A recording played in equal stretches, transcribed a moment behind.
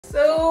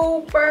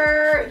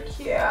super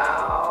cute.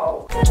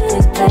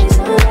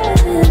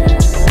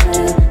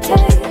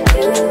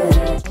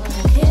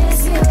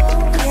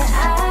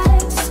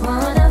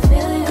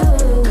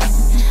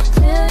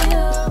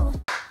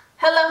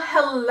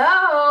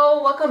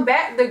 Hello, welcome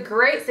back, The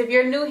Greats. If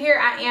you're new here,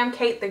 I am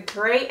Kate the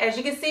Great. As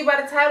you can see by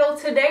the title,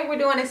 today we're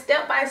doing a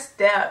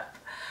step-by-step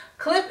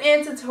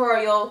clip-in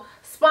tutorial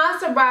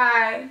sponsored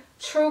by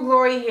True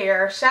Glory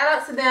Hair. Shout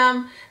out to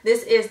them.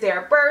 This is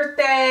their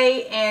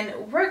birthday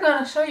and we're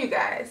gonna show you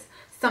guys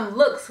some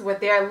looks with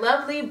their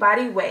lovely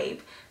body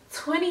wave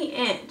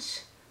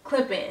 20-inch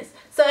clip-ins.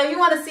 So if you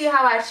want to see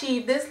how I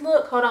achieved this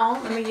look, hold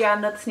on, let me give y'all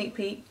another sneak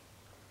peek.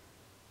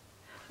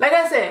 Like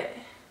I said,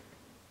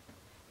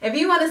 if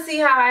you want to see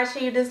how I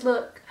achieved this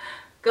look,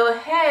 go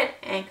ahead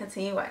and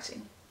continue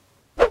watching.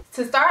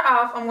 To start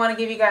off, I'm going to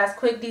give you guys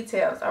quick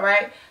details,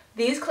 alright?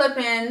 These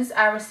clip-ins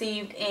I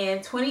received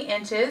in 20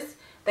 inches.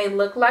 They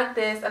look like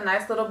this, a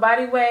nice little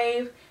body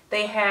wave.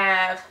 They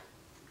have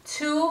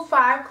 2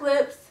 5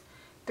 clips,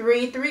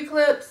 3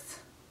 clips,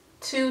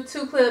 2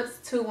 clips,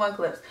 2 1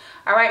 clips.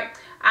 Alright,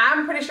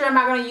 I'm pretty sure I'm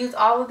not going to use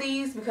all of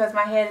these because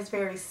my head is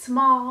very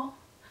small.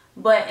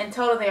 But in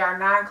total there are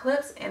 9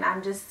 clips and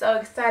I'm just so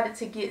excited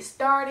to get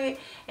started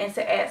and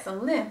to add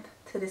some length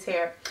to this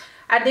hair.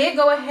 I did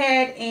go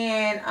ahead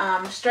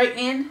and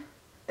straighten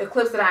the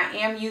clips that I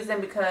am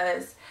using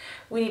because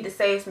we need to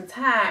save some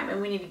time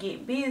and we need to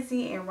get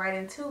busy and right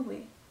into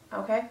it.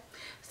 Okay,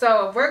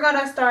 so we're going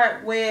to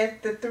start with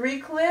the 3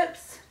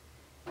 clips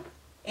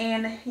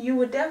and you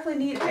would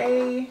definitely need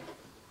a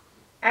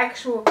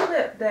actual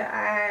clip that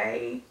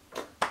I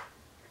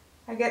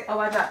get. Oh,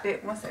 I dropped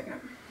it. 1 second.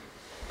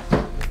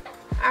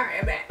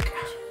 Alright, back.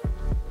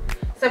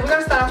 So we're going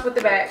to start off with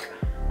the back.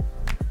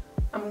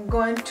 I'm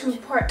going to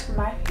part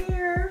my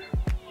hair.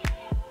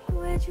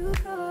 Where'd you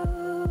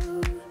go?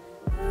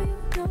 Oh, you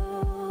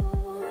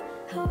know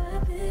how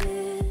I've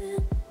been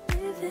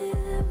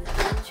living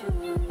without you.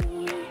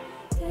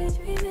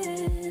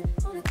 Daydreaming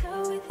on a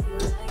cloud with you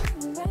like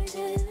I'm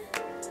riding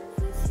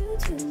with you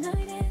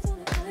tonight is on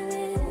an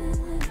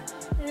island.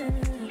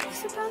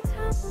 It's about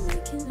time for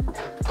making up.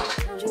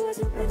 Found you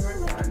wasn't with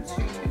me.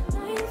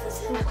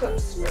 2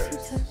 clips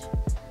first.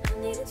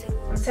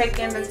 I'm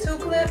taking the 2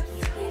 clips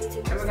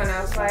and we're going to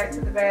apply it to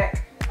the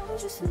back.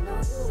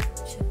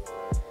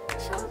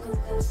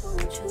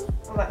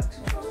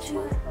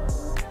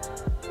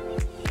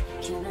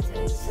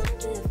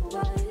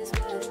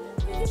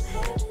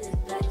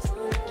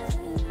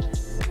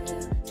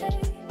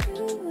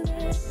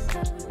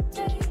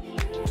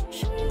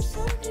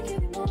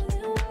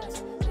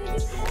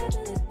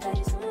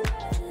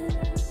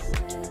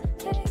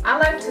 I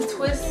like to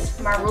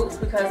twist my roots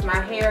because my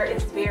hair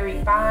is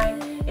very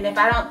fine, and if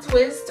I don't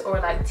twist or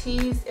like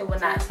tease, it will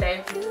not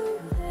stay.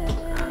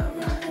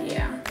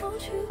 Yeah.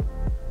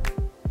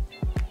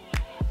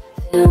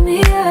 Fill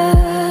me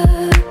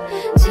up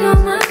till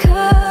my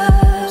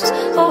cup's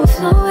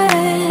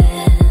overflowing.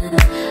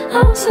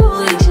 I'm so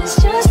anxious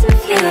just to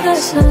feel the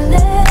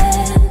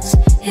silence.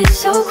 It's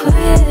so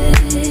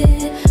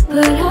quiet, but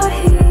I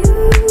hear you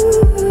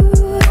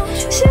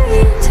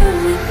saying to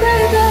me,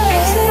 baby.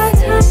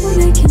 We're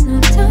making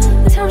up time.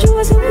 The times you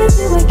wasn't with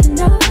me waking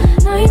up.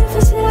 Now you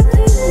never said I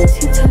couldn't miss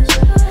your touch.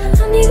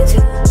 I needed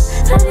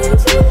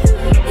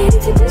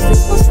to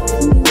distance myself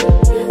from you.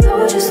 I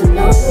was just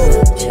alone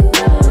without you.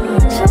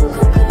 So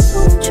come close,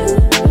 won't you?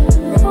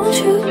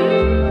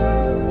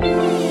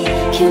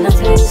 Can I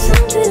tell you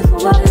something for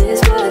what it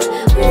is worth?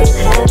 We've been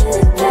having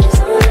it that's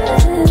on.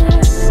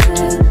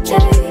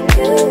 Take you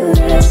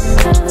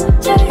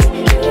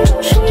there,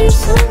 I'll show you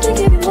something,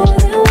 give you more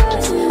than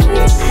words. We've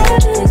been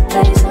having it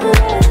that's on.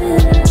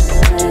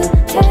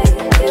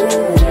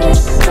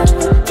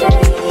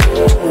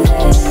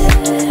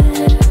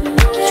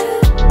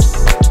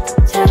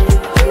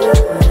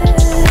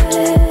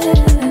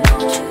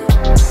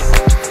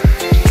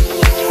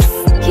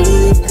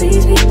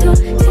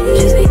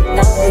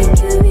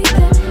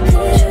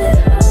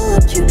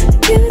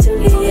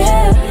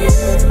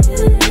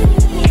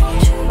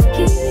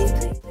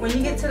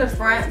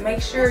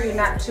 Make sure you're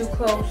not too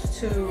close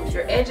to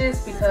your edges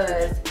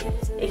because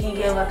it can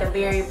give like a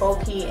very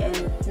bulky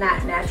and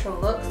not natural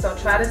look. So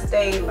try to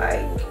stay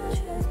like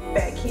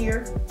back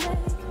here,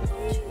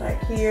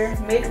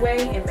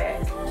 midway and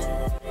back.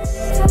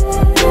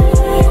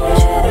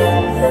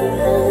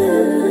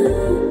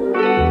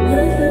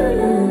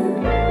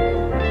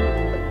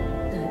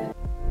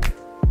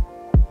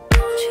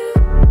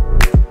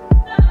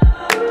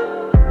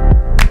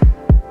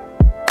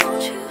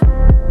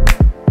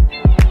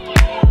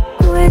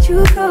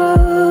 You go,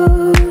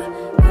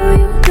 oh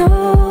you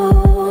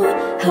know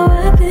how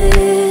I've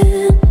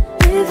been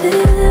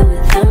living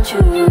without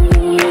you.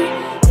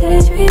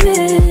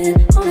 Daydreaming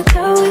on a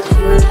cloud with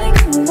you like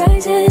I'm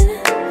rising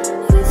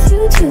with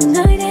you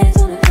tonight is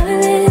on an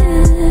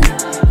island.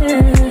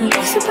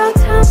 It's about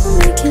time for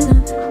making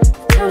up.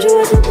 Times you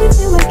wasn't with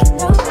me waking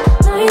up.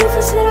 Now you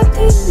never said I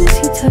couldn't miss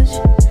your touch.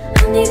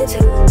 I needed to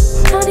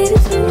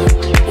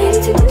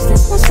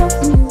distance myself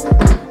from you.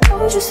 I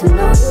was just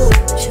alone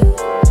without you.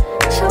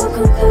 So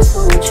come close,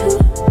 won't you?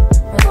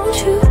 Won't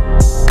you?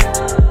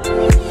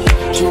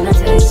 Can I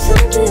tell you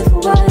something for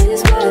what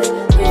it's worth?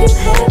 If you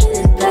have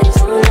this place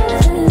on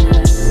earth, and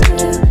I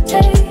will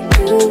take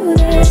you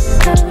there.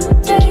 I'll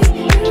take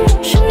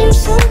you, show you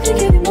something,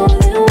 give you more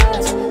than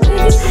words.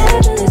 If you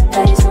have this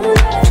place on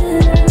earth,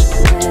 and I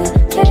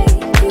will take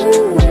you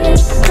there.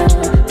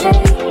 I'll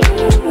take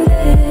you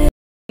there.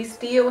 We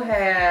still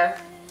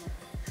have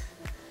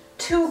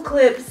 2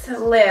 clips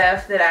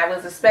left that I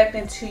was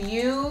expecting to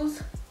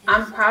use.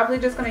 I'm probably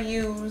just gonna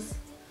use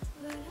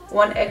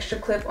 1 extra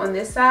clip on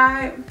this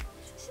side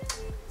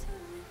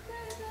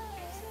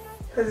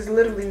because there's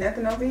literally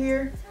nothing over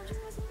here.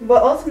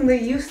 But ultimately,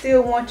 you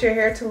still want your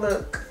hair to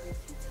look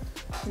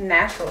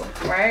natural,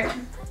 right?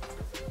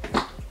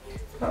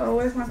 Uh-oh,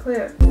 where's my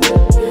clip? I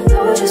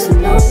just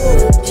know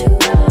what you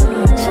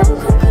want. So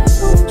come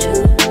close, won't you?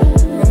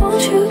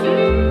 Won't you?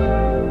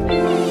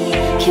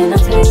 Can I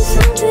tell you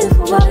something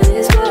for what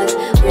it's worth?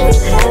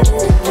 We've had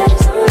it,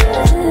 that's on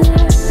earth.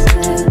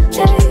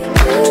 Take you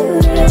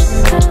there,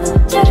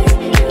 I'll take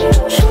you.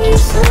 Show you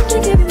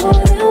something, give you more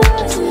than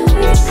words.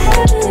 We've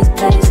had it,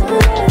 that's on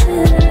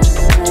earth.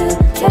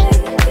 Take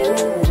you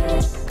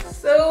there.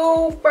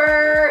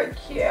 Super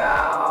cute.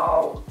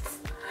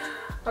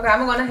 Okay, I'm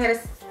gonna go ahead.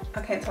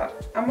 I can't talk.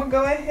 I'm gonna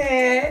go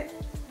ahead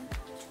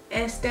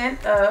and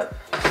stand up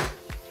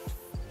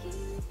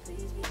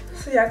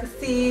so y'all can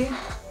see.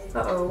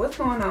 Uh-oh, what's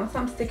going on?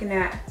 Something's sticking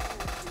out.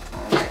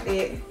 Oh, like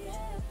that.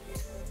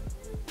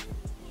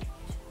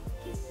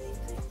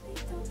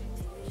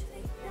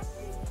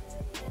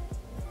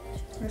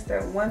 It's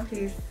that one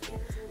piece.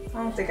 I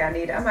don't think I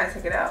need it. I might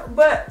take it out,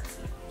 but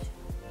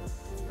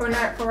for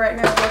right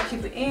now, we'll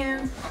keep it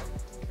in.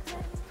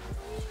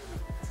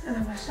 And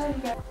I'm gonna show you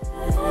guys.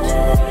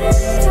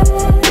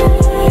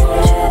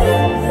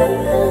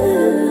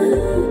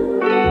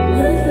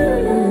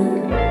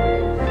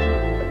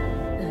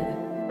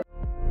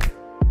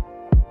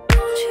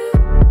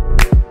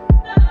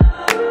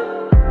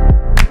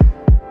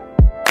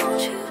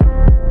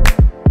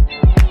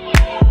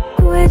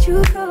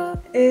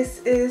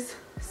 This is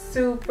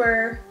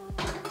super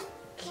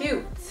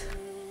cute.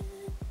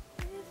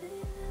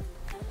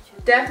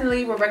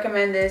 Definitely would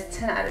recommend this.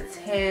 10 out of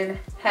 10.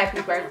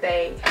 Happy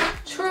birthday,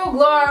 True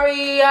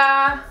Glory.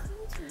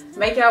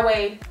 Make your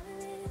way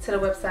to the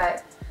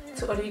website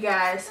to order you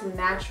guys some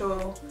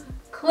natural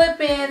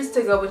clip-ins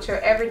to go with your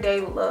everyday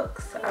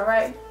looks. All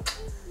right,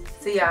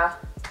 see y'all.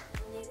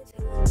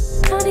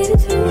 I needed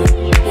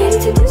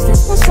to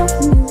distance myself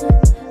from you.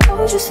 I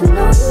was just in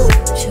love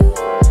with you.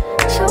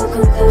 So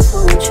come close,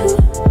 won't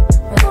you?